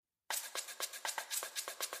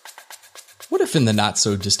What if in the not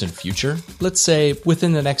so distant future, let's say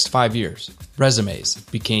within the next 5 years, resumes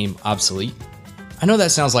became obsolete? I know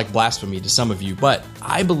that sounds like blasphemy to some of you, but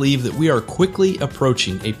I believe that we are quickly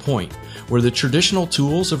approaching a point where the traditional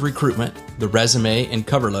tools of recruitment, the resume and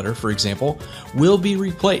cover letter, for example, will be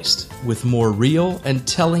replaced with more real and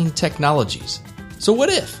telling technologies. So what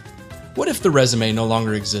if? What if the resume no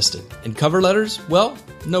longer existed? And cover letters? Well,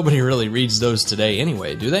 nobody really reads those today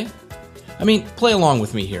anyway, do they? I mean, play along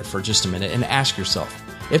with me here for just a minute and ask yourself,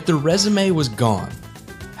 if the resume was gone,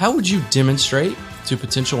 how would you demonstrate to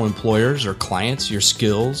potential employers or clients your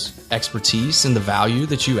skills, expertise, and the value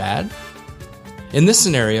that you add? In this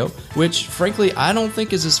scenario, which frankly I don't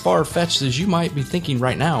think is as far-fetched as you might be thinking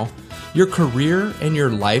right now, your career and your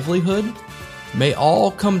livelihood may all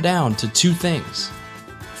come down to two things.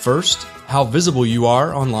 First, how visible you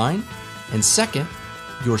are online, and second,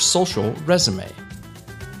 your social resume.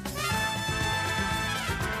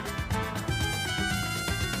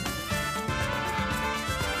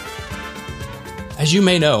 As you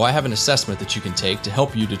may know, I have an assessment that you can take to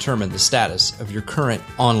help you determine the status of your current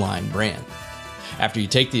online brand. After you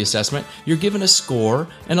take the assessment, you're given a score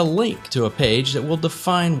and a link to a page that will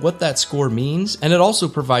define what that score means, and it also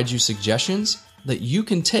provides you suggestions that you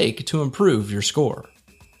can take to improve your score.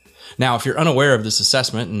 Now, if you're unaware of this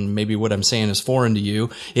assessment and maybe what I'm saying is foreign to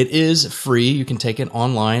you, it is free. You can take it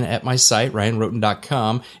online at my site,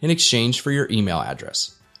 ryanroten.com, in exchange for your email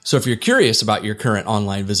address. So if you're curious about your current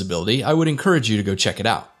online visibility, I would encourage you to go check it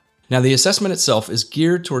out. Now, the assessment itself is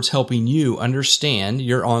geared towards helping you understand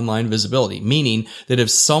your online visibility, meaning that if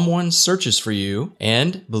someone searches for you,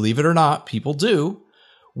 and believe it or not, people do,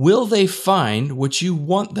 will they find what you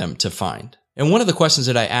want them to find? And one of the questions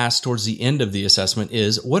that I asked towards the end of the assessment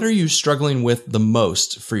is, what are you struggling with the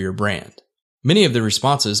most for your brand? Many of the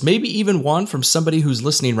responses, maybe even one from somebody who's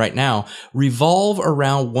listening right now, revolve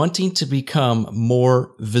around wanting to become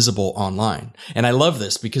more visible online. And I love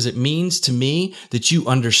this because it means to me that you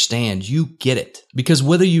understand, you get it. Because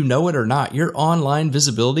whether you know it or not, your online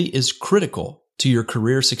visibility is critical to your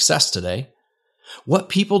career success today. What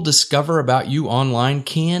people discover about you online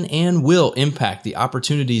can and will impact the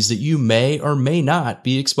opportunities that you may or may not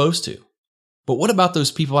be exposed to. But what about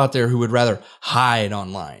those people out there who would rather hide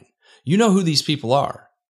online? You know who these people are.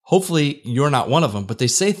 Hopefully you're not one of them, but they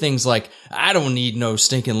say things like, I don't need no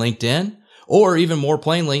stinking LinkedIn. Or even more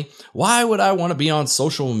plainly, why would I want to be on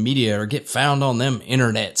social media or get found on them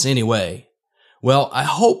internets anyway? Well, I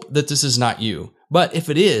hope that this is not you. But if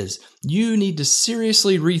it is, you need to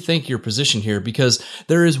seriously rethink your position here because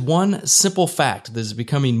there is one simple fact that is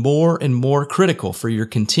becoming more and more critical for your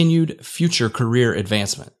continued future career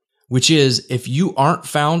advancement, which is if you aren't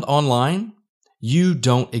found online, you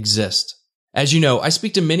don't exist. As you know, I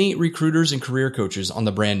speak to many recruiters and career coaches on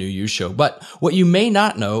the Brand New You show, but what you may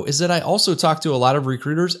not know is that I also talk to a lot of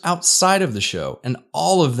recruiters outside of the show, and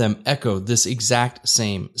all of them echo this exact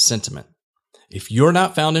same sentiment. If you're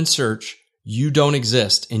not found in search, you don't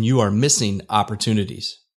exist and you are missing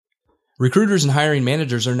opportunities. Recruiters and hiring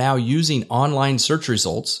managers are now using online search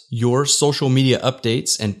results, your social media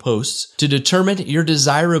updates and posts to determine your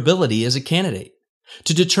desirability as a candidate,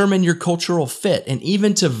 to determine your cultural fit, and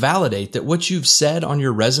even to validate that what you've said on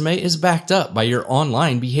your resume is backed up by your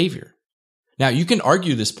online behavior. Now, you can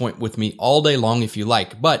argue this point with me all day long if you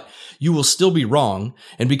like, but you will still be wrong.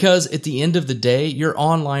 And because at the end of the day, your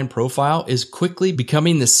online profile is quickly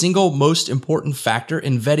becoming the single most important factor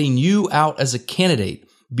in vetting you out as a candidate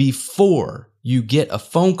before you get a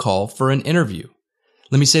phone call for an interview.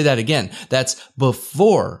 Let me say that again. That's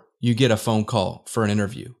before you get a phone call for an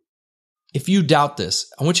interview. If you doubt this,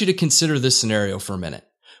 I want you to consider this scenario for a minute.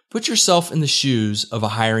 Put yourself in the shoes of a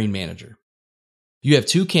hiring manager. You have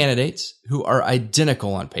two candidates who are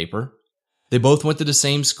identical on paper. They both went to the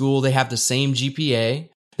same school. They have the same GPA.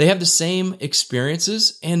 They have the same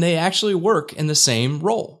experiences, and they actually work in the same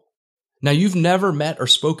role. Now, you've never met or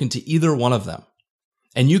spoken to either one of them,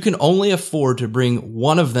 and you can only afford to bring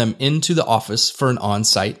one of them into the office for an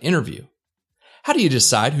on-site interview. How do you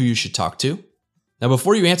decide who you should talk to? Now,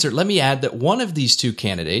 before you answer, let me add that one of these two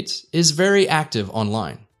candidates is very active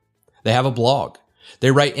online. They have a blog.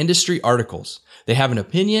 They write industry articles. They have an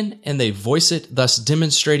opinion and they voice it, thus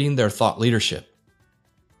demonstrating their thought leadership.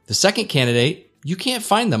 The second candidate, you can't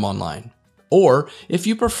find them online. Or, if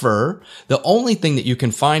you prefer, the only thing that you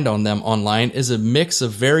can find on them online is a mix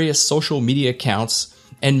of various social media accounts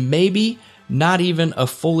and maybe not even a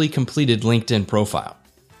fully completed LinkedIn profile.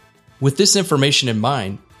 With this information in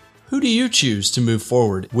mind, who do you choose to move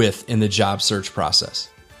forward with in the job search process?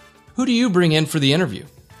 Who do you bring in for the interview?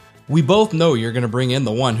 We both know you're going to bring in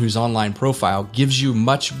the one whose online profile gives you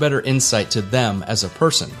much better insight to them as a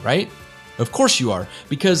person, right? Of course you are,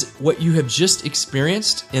 because what you have just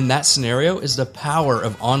experienced in that scenario is the power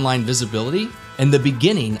of online visibility and the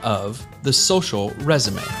beginning of the social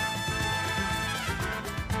resume.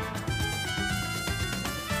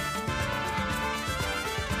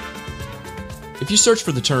 If you search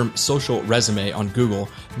for the term social resume on Google,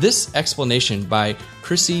 this explanation by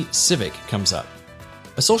Chrissy Civic comes up.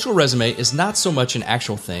 A social resume is not so much an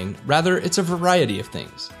actual thing, rather it's a variety of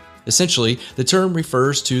things. Essentially, the term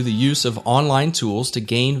refers to the use of online tools to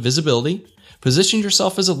gain visibility, position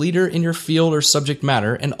yourself as a leader in your field or subject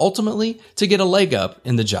matter, and ultimately to get a leg up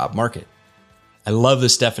in the job market. I love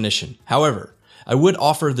this definition. However, I would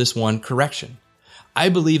offer this one correction. I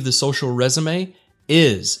believe the social resume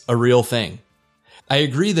is a real thing. I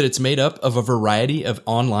agree that it's made up of a variety of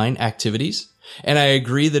online activities, and I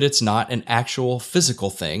agree that it's not an actual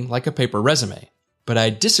physical thing like a paper resume. But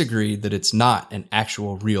I disagree that it's not an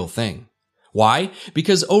actual real thing. Why?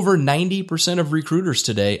 Because over 90% of recruiters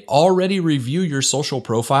today already review your social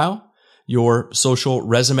profile, your social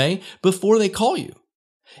resume, before they call you.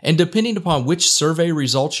 And depending upon which survey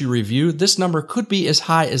results you review, this number could be as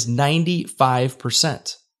high as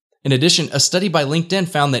 95%. In addition, a study by LinkedIn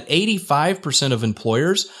found that 85% of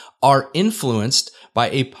employers are influenced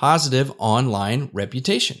by a positive online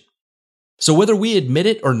reputation. So whether we admit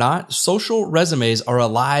it or not, social resumes are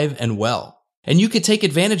alive and well. And you could take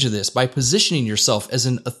advantage of this by positioning yourself as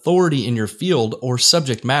an authority in your field or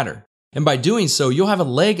subject matter. And by doing so, you'll have a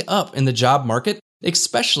leg up in the job market,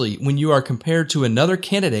 especially when you are compared to another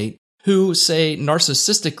candidate who, say,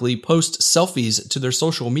 narcissistically post selfies to their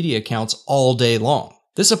social media accounts all day long.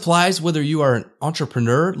 This applies whether you are an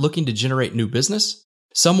entrepreneur looking to generate new business,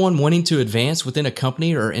 someone wanting to advance within a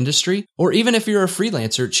company or industry, or even if you're a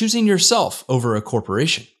freelancer choosing yourself over a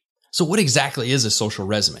corporation. So what exactly is a social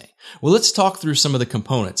resume? Well, let's talk through some of the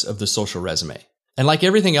components of the social resume. And like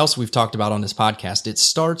everything else we've talked about on this podcast, it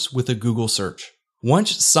starts with a Google search.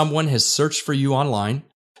 Once someone has searched for you online,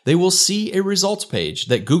 they will see a results page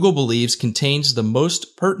that Google believes contains the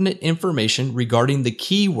most pertinent information regarding the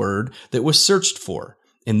keyword that was searched for.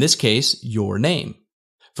 In this case, your name.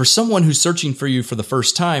 For someone who's searching for you for the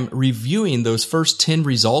first time, reviewing those first 10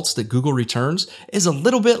 results that Google returns is a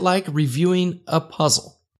little bit like reviewing a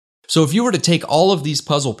puzzle. So if you were to take all of these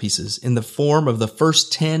puzzle pieces in the form of the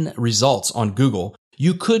first 10 results on Google,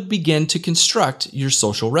 you could begin to construct your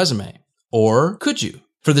social resume. Or could you?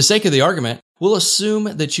 For the sake of the argument, we'll assume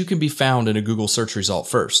that you can be found in a Google search result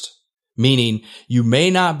first. Meaning, you may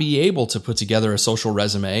not be able to put together a social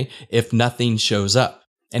resume if nothing shows up.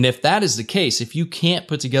 And if that is the case, if you can't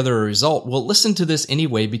put together a result, well, listen to this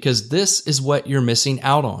anyway, because this is what you're missing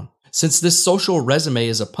out on. Since this social resume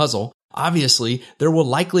is a puzzle, obviously, there will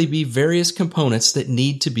likely be various components that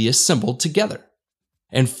need to be assembled together.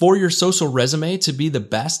 And for your social resume to be the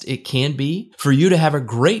best it can be, for you to have a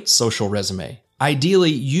great social resume,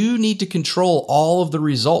 ideally, you need to control all of the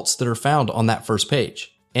results that are found on that first page.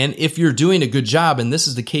 And if you're doing a good job, and this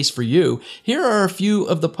is the case for you, here are a few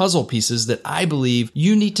of the puzzle pieces that I believe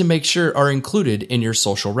you need to make sure are included in your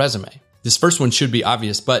social resume. This first one should be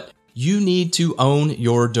obvious, but you need to own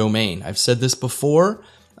your domain. I've said this before.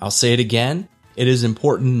 I'll say it again. It is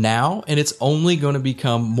important now, and it's only going to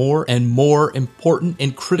become more and more important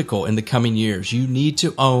and critical in the coming years. You need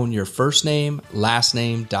to own your firstname,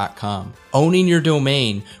 lastname.com. Owning your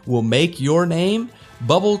domain will make your name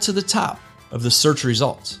bubble to the top of the search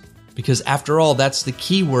results, because after all, that's the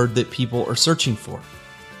keyword that people are searching for.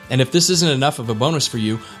 And if this isn't enough of a bonus for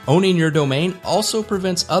you, owning your domain also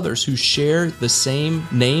prevents others who share the same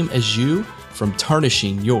name as you from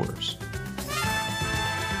tarnishing yours.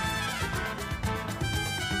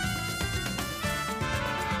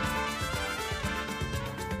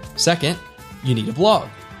 Second, you need a blog.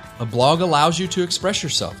 A blog allows you to express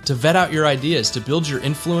yourself, to vet out your ideas, to build your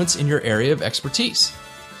influence in your area of expertise.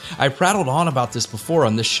 I prattled on about this before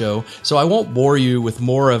on this show, so I won't bore you with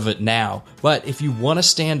more of it now. But if you want to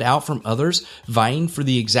stand out from others vying for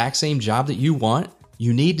the exact same job that you want,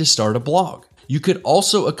 you need to start a blog. You could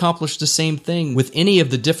also accomplish the same thing with any of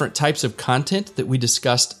the different types of content that we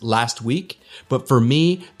discussed last week. But for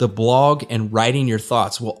me, the blog and writing your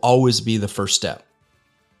thoughts will always be the first step.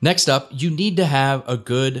 Next up, you need to have a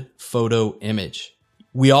good photo image.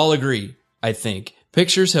 We all agree, I think,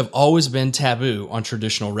 pictures have always been taboo on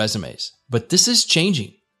traditional resumes, but this is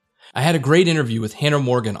changing. I had a great interview with Hannah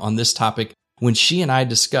Morgan on this topic when she and I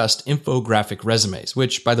discussed infographic resumes,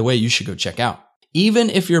 which, by the way, you should go check out. Even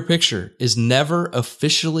if your picture is never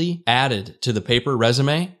officially added to the paper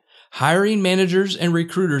resume, hiring managers and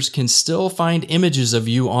recruiters can still find images of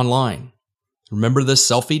you online. Remember the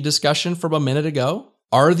selfie discussion from a minute ago?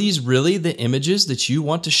 Are these really the images that you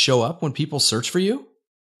want to show up when people search for you?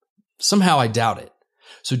 Somehow I doubt it.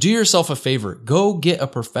 So do yourself a favor. Go get a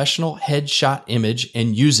professional headshot image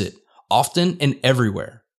and use it often and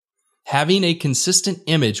everywhere. Having a consistent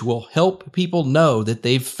image will help people know that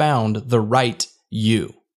they've found the right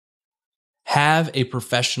you. Have a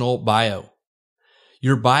professional bio.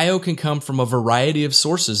 Your bio can come from a variety of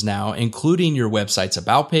sources now, including your website's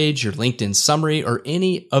about page, your LinkedIn summary, or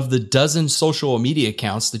any of the dozen social media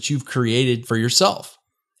accounts that you've created for yourself.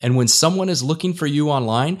 And when someone is looking for you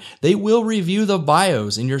online, they will review the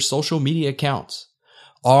bios in your social media accounts.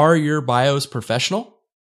 Are your bios professional?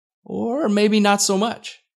 Or maybe not so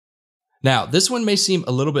much. Now, this one may seem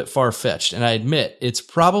a little bit far-fetched, and I admit it's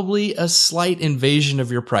probably a slight invasion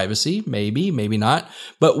of your privacy, maybe not.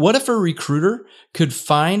 But what if a recruiter could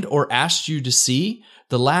find or ask you to see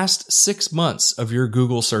the last 6 months of your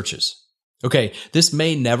Google searches? Okay, this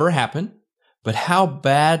may never happen, but how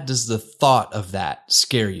bad does the thought of that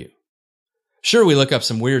scare you? Sure, we look up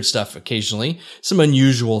some weird stuff occasionally, some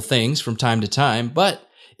unusual things from time to time, but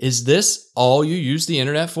is this all you use the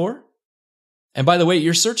internet for? And by the way,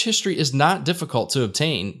 your search history is not difficult to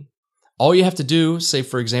obtain. All you have to do, say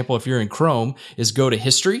for example, if you're in Chrome, is go to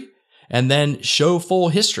History and then Show Full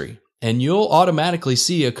History. And you'll automatically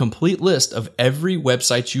see a complete list of every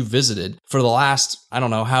website you visited for the last,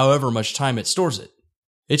 however much time it stores it.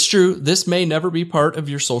 It's true, this may never be part of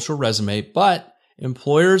your social resume, but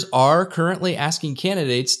employers are currently asking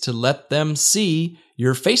candidates to let them see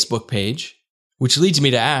your Facebook page. Which leads me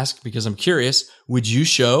to ask, because I'm curious, would you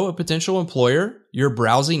show a potential employer your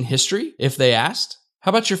browsing history if they asked? How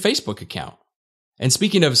about your Facebook account? And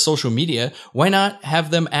speaking of social media, why not have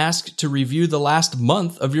them ask to review the last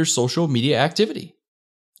month of your social media activity?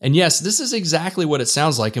 And yes, this is exactly what it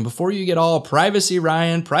sounds like. And before you get all privacy,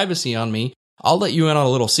 Ryan, privacy on me, I'll let you in on a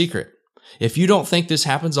little secret. If you don't think this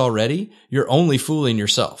happens already, you're only fooling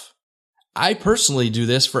yourself. I personally do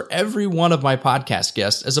this for every one of my podcast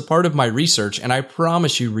guests as a part of my research, and I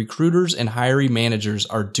promise you recruiters and hiring managers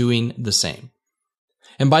are doing the same.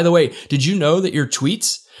 And by the way, did you know that your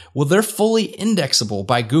tweets, well, they're fully indexable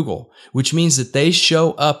by Google, which means that they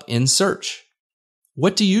show up in search.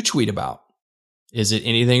 What do you tweet about? Is it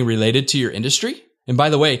anything related to your industry? And by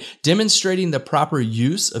the way, demonstrating the proper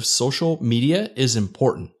use of social media is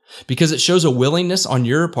important because it shows a willingness on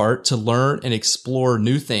your part to learn and explore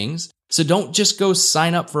new things. So don't just go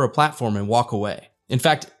sign up for a platform and walk away. In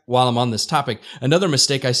fact, while I'm on this topic, another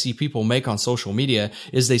mistake I see people make on social media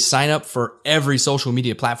is they sign up for every social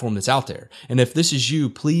media platform that's out there. And if this is you,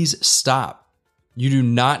 please stop. You do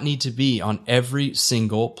not need to be on every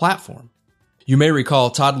single platform. You may recall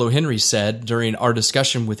Todd Lohenry said during our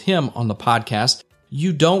discussion with him on the podcast,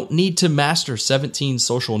 you don't need to master 17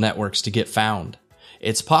 social networks to get found.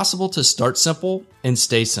 It's possible to start simple and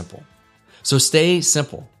stay simple. So stay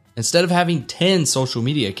simple. Instead of having 10 social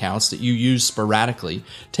media accounts that you use sporadically,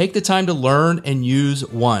 take the time to learn and use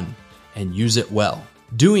one, and use it well.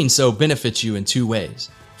 Doing so benefits you in two ways.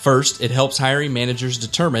 First, it helps hiring managers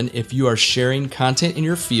determine if you are sharing content in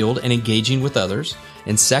your field and engaging with others.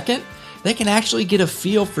 And second, they can actually get a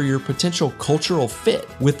feel for your potential cultural fit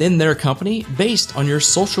within their company based on your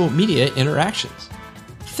social media interactions.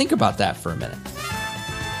 Think about that for a minute.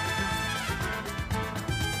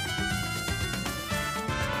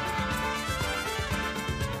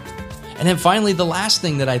 And then finally, the last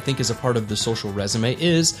thing that I think is a part of the social resume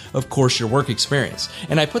is, of course, your work experience.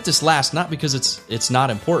 And I put this last not because it's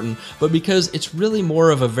not important, but because it's really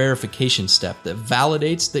more of a verification step that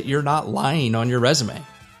validates that you're not lying on your resume.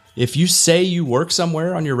 If you say you work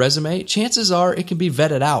somewhere on your resume, chances are it can be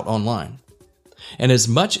vetted out online. And as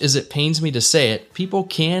much as it pains me to say it, people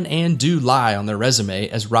can and do lie on their resume,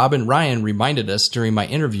 as Robin Ryan reminded us during my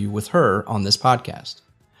interview with her on this podcast.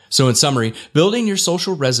 So in summary, building your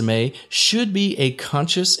social resume should be a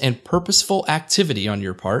conscious and purposeful activity on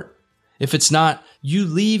your part. If it's not, you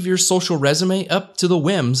leave your social resume up to the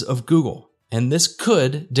whims of Google. And this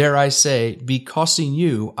could, dare I say, be costing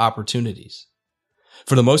you opportunities.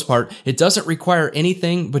 For the most part, it doesn't require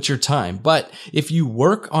anything but your time. But if you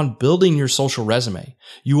work on building your social resume,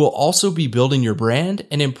 you will also be building your brand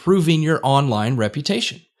and improving your online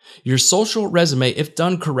reputation. Your social resume, if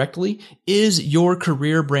done correctly, is your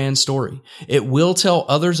career brand story. It will tell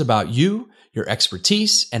others about you, your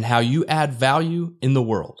expertise, and how you add value in the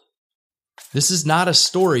world. This is not a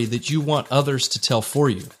story that you want others to tell for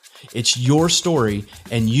you. It's your story,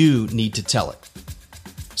 and you need to tell it.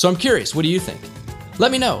 So I'm curious, what do you think?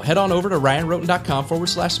 Let me know. Head on over to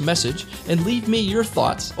ryanroten.com/message and leave me your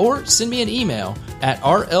thoughts, or send me an email at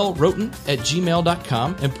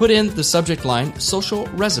rlroten@gmail.com and put in the subject line social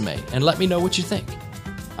resume and let me know what you think.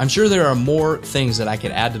 I'm sure there are more things that I could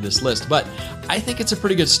add to this list, but I think it's a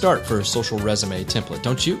pretty good start for a social resume template,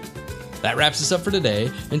 don't you? That wraps us up for today.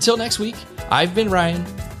 Until next week, I've been Ryan,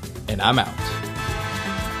 and I'm out.